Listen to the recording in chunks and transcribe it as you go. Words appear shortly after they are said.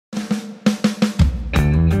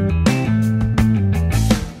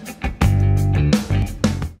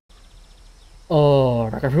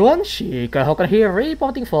back everyone, Shika here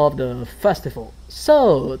reporting for the festival.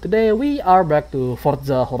 So today we are back to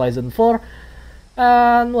Forza Horizon 4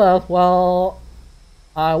 and well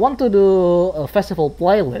I want to do a festival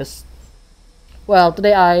playlist. Well,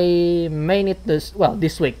 today I may need this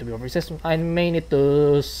this week to be precise, I may need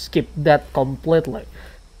to skip that completely.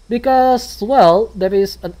 Because there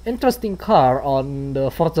is an interesting car on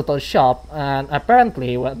the Forzathon Shop, and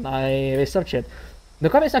apparently when I researched it, the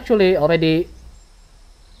car is actually already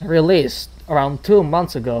released around 2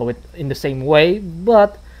 months ago in the same way,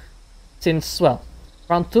 but since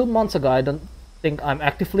around 2 months ago I don't think I'm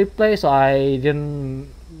actively playing, so I didn't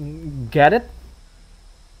get it.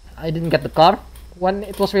 I didn't get the car when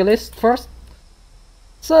it was released first.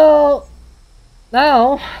 So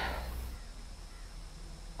now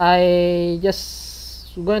I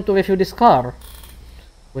just going to review this car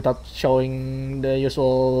without showing the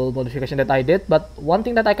usual modification that I did. But one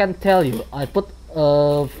thing that I can tell you, I put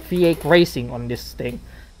a V8 racing on this thing,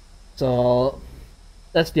 so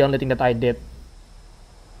that's the only thing that I did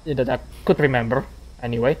that I could remember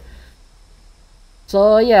anyway.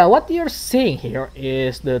 So yeah, what you're seeing here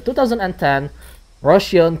is the 2010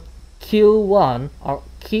 Rossion Q1 or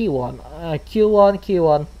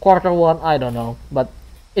Q1 quarter one, I don't know, but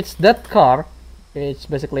it's that car. It's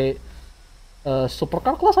basically a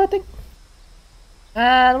supercar class, I think.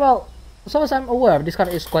 And as far as I'm aware, this car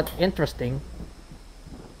is quite interesting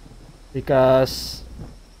because,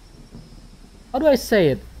 how do I say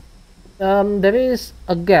it? There is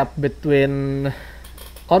a gap between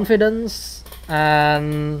confidence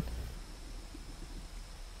and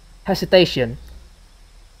hesitation,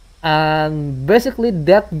 and basically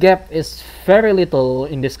that gap is very little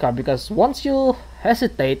in this car, because once you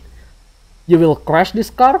hesitate, you will crash this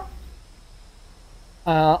car,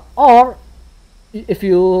 or if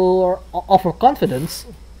you are overconfident,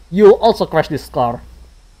 you also crash this car.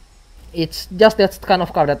 It's just that kind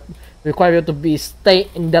of car that requires you to stay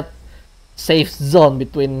in that safe zone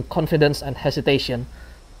between confidence and hesitation.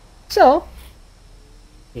 So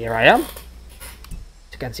here I am,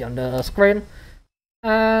 as you can see on the screen,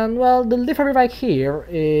 and the livery right here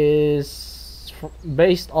is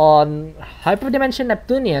based on Hyperdimension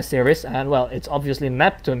Neptunia series, and it's obviously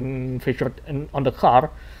Neptune featured on the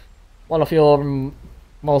car, one of your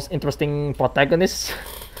most interesting protagonists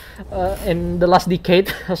in the last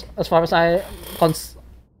decade, as far as I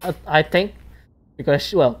think,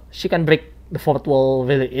 because she can break the fourth wall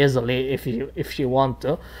really easily if she want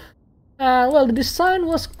to. The design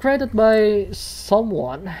was created by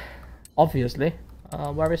someone, obviously.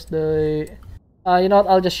 Where is the you know what,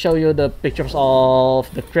 I'll just show you the pictures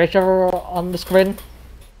of the creator on the screen,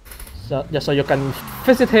 so just so you can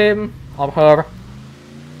visit him or her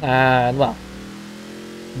and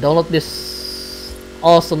download this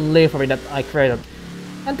awesome livery that I created.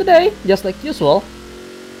 And today, just like usual,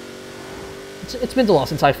 it's been too long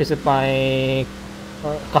since I visited my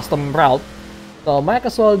custom route, so might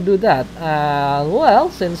as well do that.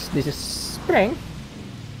 And since this is spring,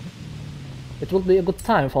 it will be a good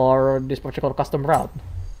time for this particular custom route,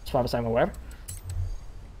 as far as I'm aware.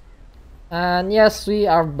 And yes, we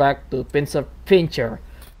are back to Pincher,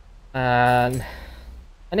 and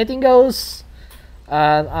anything goes.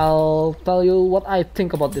 And I'll tell you what I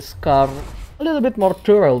think about this car a little bit more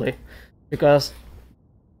thoroughly, because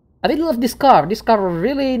I really love this car. This car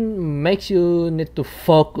really makes you need to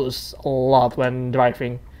focus a lot when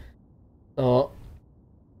driving. So,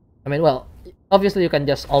 I mean, obviously you can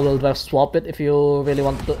just all-wheel drive swap it if you really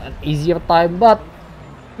want an easier time, but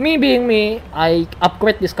me being me, I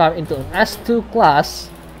upgrade this car into an S2 class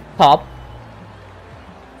top,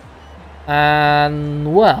 and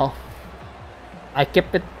I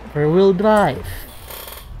kept it rear-wheel drive.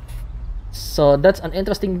 So that's an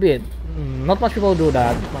interesting bit. Not much people do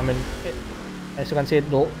that. I mean, as you can see,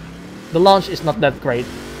 the launch is not that great,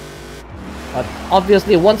 but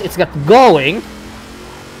obviously once it's got going,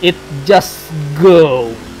 it just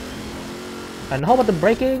go. And how about the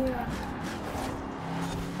braking?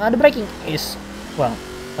 The braking is,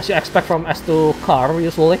 as you expect from S2 car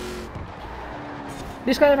usually.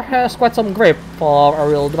 This car has quite some grip for a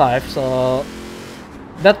real drive, so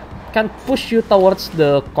that can push you towards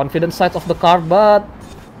the confidence side of the car, but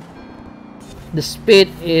the speed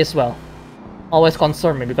is, always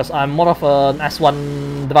concern me, because I'm more of an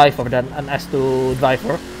S1 driver than an S2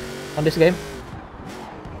 driver on this game.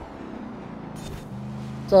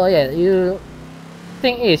 So yeah,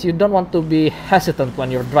 thing is, you don't want to be hesitant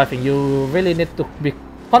when you're driving. You really need to be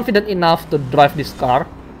confident enough to drive this car,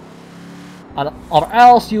 or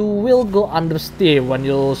else you will go understeer when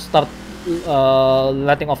you start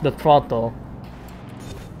letting off the throttle.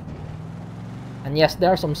 And yes, there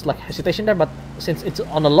are some slight hesitation there, but since it's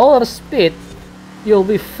on a lower speed, you'll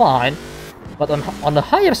be fine. But on a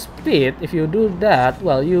higher speed, if you do that,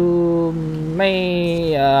 well, you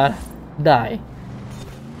may die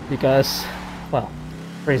because, well,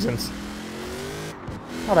 reasons.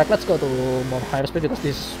 Alright, let's go to more higher speed because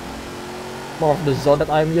this is more of the zone that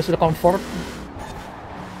I'm used to comfort.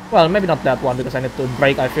 Well, maybe not that one because I need to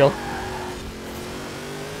brake, I feel.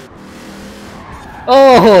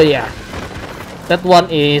 Oh yeah, that one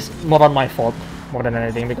is more on my fault more than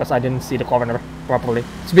anything because I didn't see the corner properly.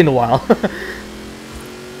 It's been a while.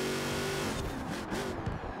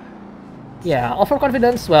 Yeah,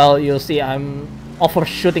 overconfidence. Well, you see I'm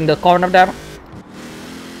overshooting the corner there.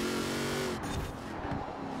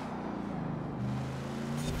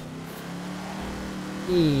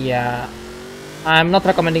 Yeah, I'm not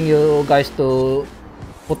recommending you guys to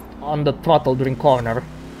put on the throttle during corner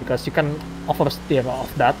because you can oversteer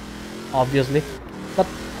off that, obviously. But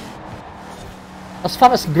as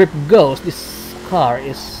far as grip goes, this car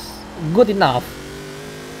is good enough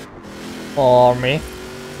for me.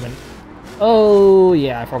 I mean, oh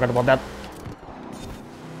yeah, I forgot about that.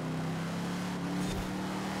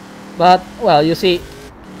 But well, you see,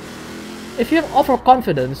 if you have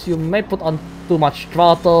overconfidence, you may put on too much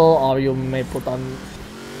throttle, or you may put on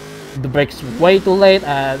the brakes way too late,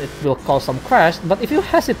 and it will cause some crash. But if you're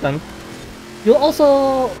hesitant, you'll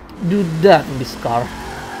also do that in this car.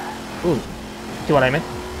 Ooh, see what I mean?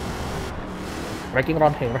 Braking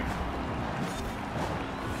around here.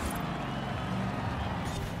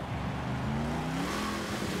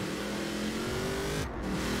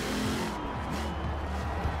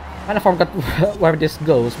 I forgot where this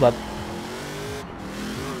goes, but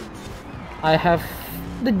I have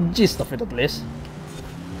the gist of it at least.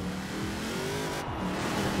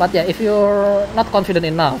 But yeah, if you're not confident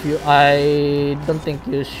enough, I don't think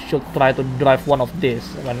you should try to drive one of these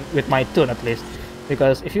with my tune at least.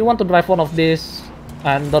 Because if you want to drive one of these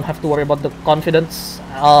and don't have to worry about the confidence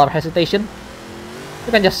or hesitation,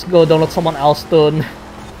 you can just go download someone else's tune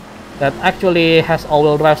that actually has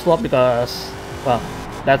all-wheel drive swap because, well,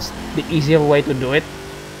 that's the easier way to do it.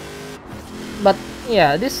 But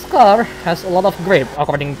yeah, this car has a lot of grip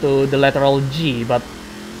according to the lateral G, but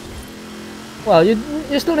well, you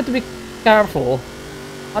still need to be careful,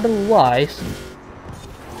 otherwise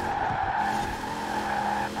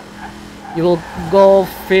you will go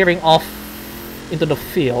veering off into the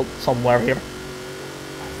field somewhere here.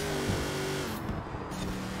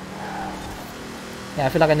 Yeah, I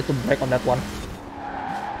feel like I need to brake on that one.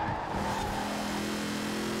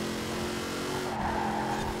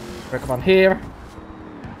 Brake around here.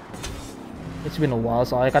 It's been a while,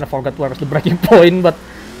 so I kind of forgot where was the braking point, but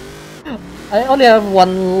I only have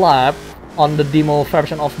one lap on the demo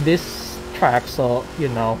version of this track, so you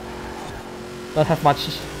know, don't have much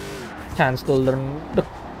chance to learn the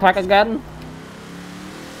track again.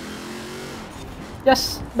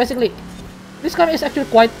 Yes, basically, this car is actually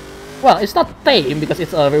quite, well, it's not tame because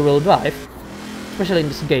it's a rear-wheel drive, especially in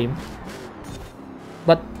this game.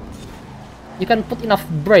 But you can put enough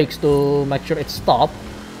brakes to make sure it stops.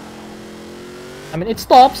 I mean, it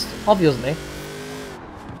stops, obviously.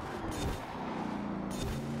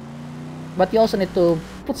 But you also need to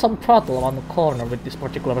put some throttle on the corner with this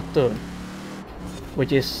particular tune,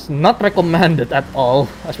 which is not recommended at all,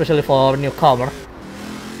 especially for a newcomer.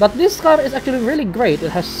 But this car is actually really great. It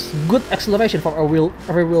has good acceleration for a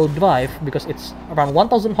rear-wheel drive because it's around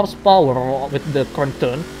 1000 horsepower with the current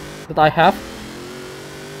tune that I have.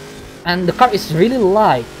 And the car is really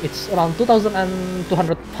light. It's around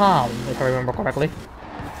 2,200 pounds, if I remember correctly.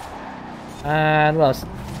 And well,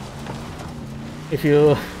 if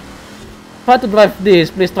you try to drive this,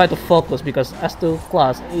 please try to focus because S2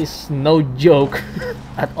 class is no joke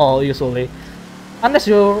at all usually. Unless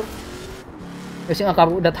you're using a car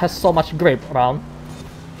that has so much grip around,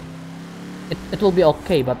 it will be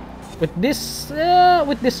okay. But with this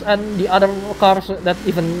and the other cars that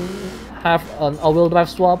even have an all-wheel drive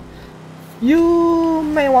swap, you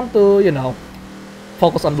may want to, you know,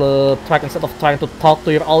 focus on the track instead of trying to talk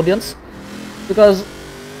to your audience. Because,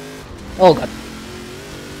 oh god,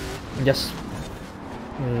 I'm just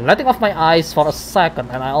letting off my eyes for a second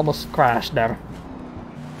and I almost crashed there.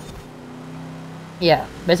 Yeah,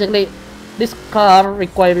 basically, this car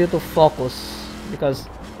requires you to focus because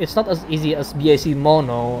it's not as easy as BAC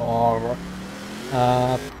Mono or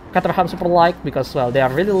Caterham Super Light because, well, they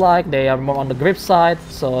are really light, they are more on the grip side,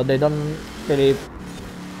 so they don't really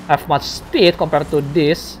have much speed compared to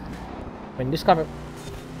this. I mean, this car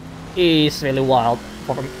is really wild,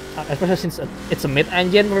 especially since it's a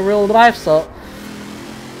mid-engine rear-wheel drive, so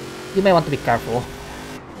you may want to be careful.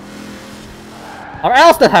 Or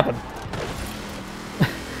else that happened.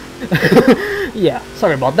 Yeah,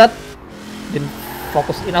 sorry about that. Didn't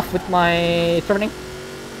focus enough with my turning.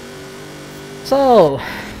 So,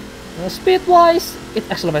 speed-wise, it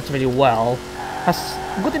accelerates really well. Has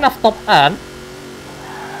good enough top end.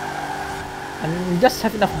 And just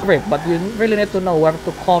have enough grip, but you really need to know where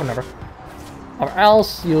to corner. Or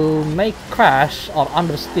else you may crash or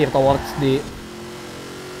understeer towards the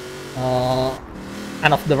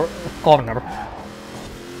end of the corner.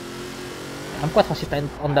 I'm quite hesitant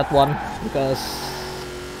on that one because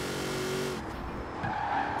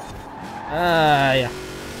yeah,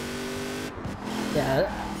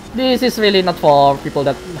 this is really not for people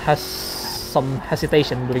that has some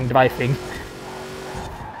hesitation during driving.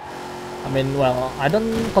 I mean, well, I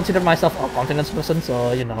don't consider myself a confidence person,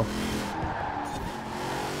 so you know.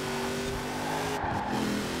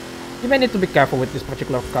 You may need to be careful with this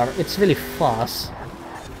particular car. It's really fast.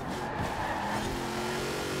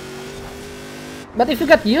 But if you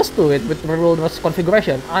get used to it with real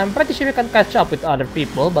configuration, I'm pretty sure you can catch up with other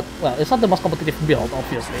people. But, well, it's not the most competitive build,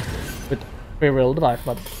 obviously, with rear-wheel drive,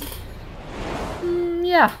 but...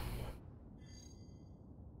 yeah.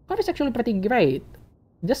 Car is actually pretty great.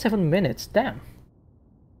 Just 7 minutes, damn.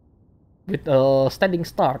 With a standing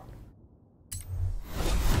start.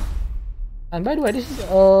 And by the way, this is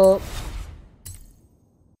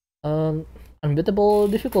unbeatable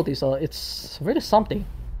difficulty, so it's really something.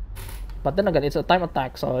 But then again, it's a time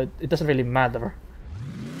attack, so it doesn't really matter.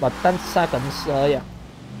 But 10 seconds, yeah.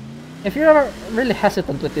 If you're really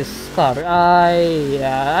hesitant with this car,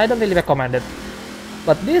 I don't really recommend it.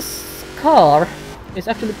 But this car is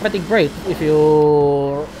actually pretty great if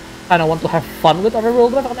you kind of want to have fun with a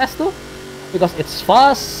rear-wheel drive on S2. Because it's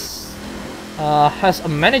fast, has a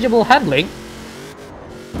manageable handling,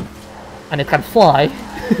 and it can fly.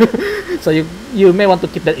 So you may want to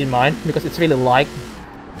keep that in mind, because it's really light.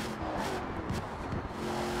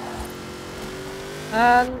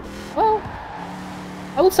 And, well,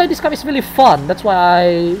 I would say this car is really fun. That's why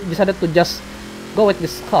I decided to just go with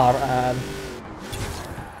this car.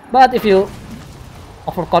 But if you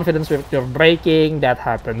offer confidence with your braking, that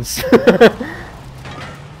happens.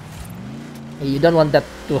 You don't want that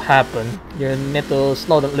to happen. You need to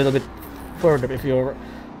slow down a little bit further if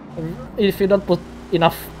you don't put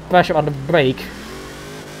enough pressure on the brake.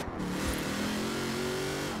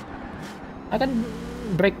 I can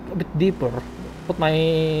brake a bit deeper. Put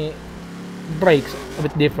my brakes a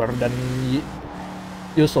bit deeper than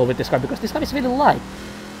usual with this car, because this car is really light,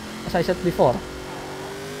 as I said before.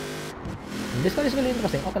 And this car is really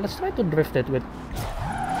interesting. Okay, let's try to drift it with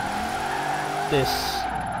this.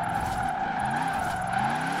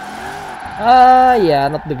 Yeah,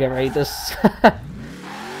 not the greatest.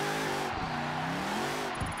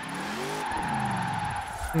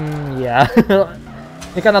 Yeah.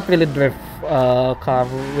 You cannot really drift a car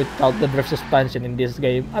without the drift suspension in this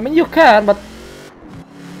game. I mean, you can, but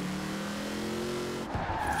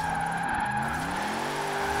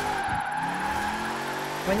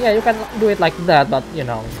I mean, yeah, you can do it like that, but you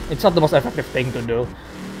know, it's not the most effective thing to do.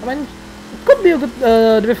 I mean, it could be a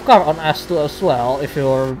good drift car on S2 as well if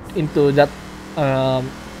you're into that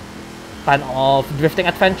kind of drifting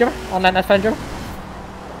adventure, online adventure.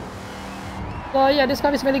 So yeah, this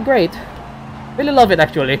car is really great. Really love it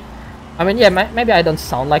actually. I mean, yeah, maybe I don't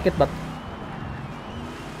sound like it, but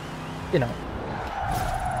you know.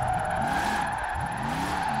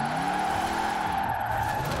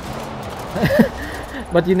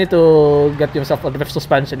 But you need to get yourself a drift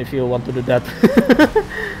suspension if you want to do that.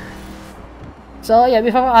 So yeah,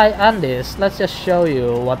 before I end this, let's just show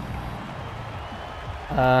you what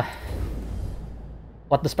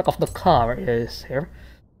the spec of the car is here.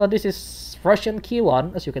 So this is Rossion key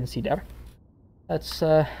 1, as you can see there. That's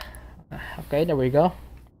okay, there we go.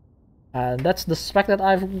 And that's the spec that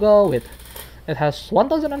I've go with. It has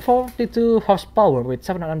 1042 horsepower with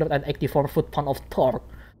 784 foot-pound of torque.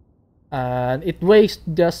 And it weighs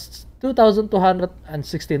just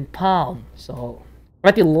 2,216 pounds, so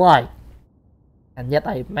pretty light. And yet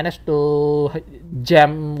I managed to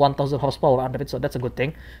jam 1000 horsepower under it, so that's a good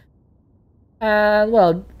thing. And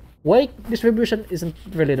well, weight distribution isn't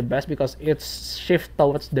really the best because its shift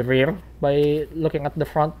towards the rear by looking at the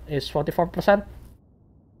front is 44%.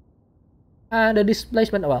 And the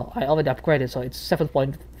displacement, well, I already upgraded, so it's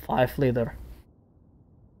 7.5 liter.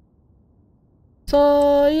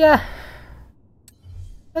 So yeah,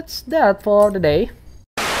 that's that for the day.